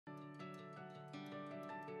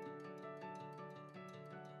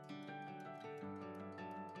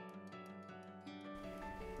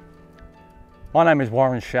My name is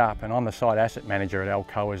Warren Sharp and I'm the Site Asset Manager at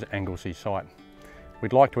Alcoa's Anglesea site.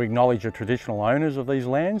 We'd like to acknowledge the traditional owners of these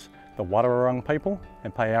lands, the Wadawurrung people,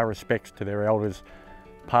 and pay our respects to their elders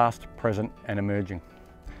past, present and emerging.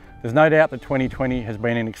 There's no doubt that 2020 has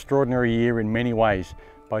been an extraordinary year in many ways,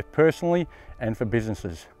 both personally and for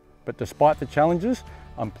businesses. But despite the challenges,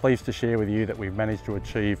 I'm pleased to share with you that we've managed to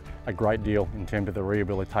achieve a great deal in terms of the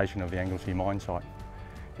rehabilitation of the Anglesea mine site.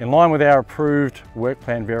 In line with our approved work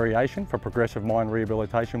plan variation for progressive mine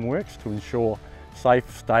rehabilitation works to ensure safe,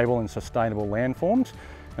 stable and sustainable landforms,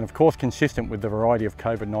 and of course consistent with the variety of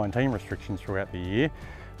COVID-19 restrictions throughout the year,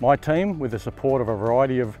 my team, with the support of a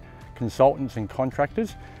variety of consultants and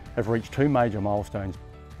contractors, have reached two major milestones,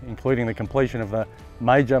 including the completion of the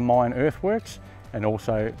major mine earthworks and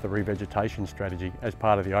also the revegetation strategy as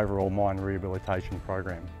part of the overall mine rehabilitation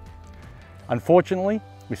program. Unfortunately,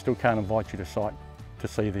 we still can't invite you to site to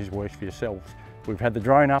see these works for yourselves. We've had the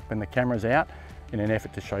drone up and the cameras out in an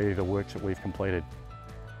effort to show you the works that we've completed.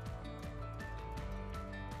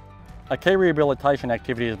 A key rehabilitation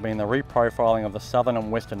activity has been the reprofiling of the southern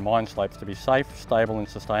and western mine slopes to be safe, stable and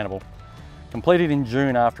sustainable. Completed in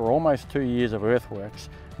June after almost 2 years of earthworks,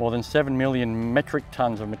 more than 7 million metric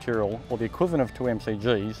tonnes of material, or the equivalent of 2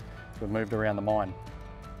 MCGs, were moved around the mine.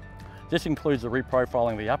 This includes the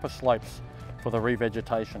reprofiling of the upper slopes for the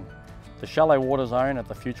revegetation, the shallow water zone at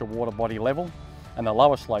the future water body level, and the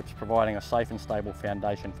lower slopes providing a safe and stable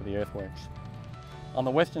foundation for the earthworks. On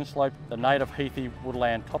the western slope, the native heathy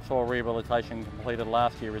woodland topsoil rehabilitation completed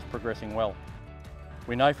last year is progressing well.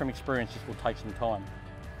 We know from experience this will take some time.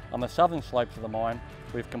 On the southern slopes of the mine,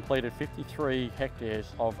 we've completed 53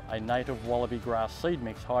 hectares of a native wallaby grass seed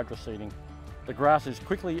mix hydroseeding. The grass is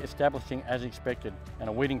quickly establishing as expected, and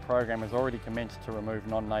a weeding program has already commenced to remove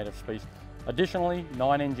non-native species. Additionally,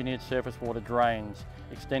 9 engineered surface water drains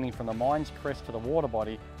extending from the mine's crest to the water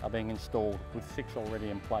body are being installed, with 6 already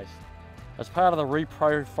in place. As part of the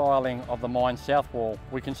reprofiling of the mine's south wall,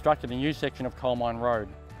 we constructed a new section of Coal Mine Road,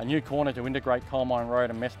 a new corner to integrate Coal Mine Road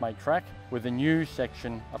and messmate track, with the new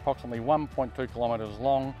section approximately 1.2 kilometres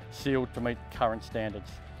long, sealed to meet current standards.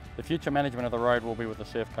 The future management of the road will be with the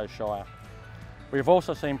Surf Coast Shire. We have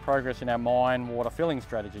also seen progress in our mine water filling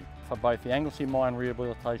strategy for both the Anglesea Mine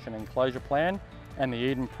Rehabilitation and Closure Plan and the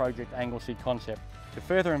Eden Project Anglesea concept. To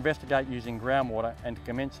further investigate using groundwater and to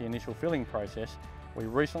commence the initial filling process, we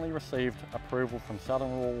recently received approval from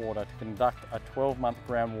Southern Raw Water to conduct a 12-month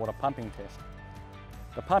groundwater pumping test.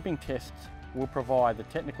 The pumping tests will provide the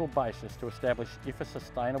technical basis to establish if a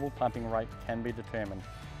sustainable pumping rate can be determined,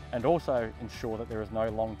 and also ensure that there is no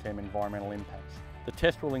long-term environmental impacts. The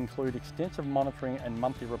test will include extensive monitoring and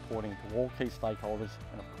monthly reporting to all key stakeholders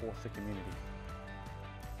and of course the community.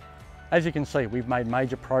 As you can see, we've made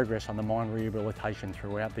major progress on the mine rehabilitation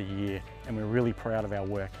throughout the year and we're really proud of our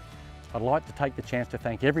work. I'd like to take the chance to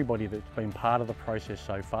thank everybody that's been part of the process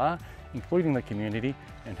so far, including the community,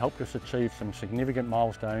 and helped us achieve some significant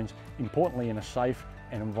milestones, importantly in a safe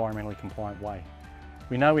and environmentally compliant way.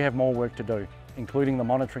 We know we have more work to do, including the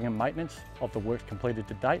monitoring and maintenance of the works completed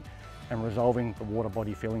to date and resolving the water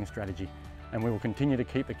body filling strategy, and we will continue to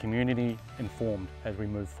keep the community informed as we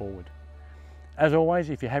move forward. As always,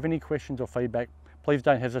 if you have any questions or feedback, please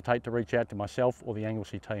don't hesitate to reach out to myself or the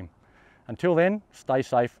Anglesea team. Until then, stay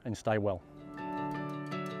safe and stay well.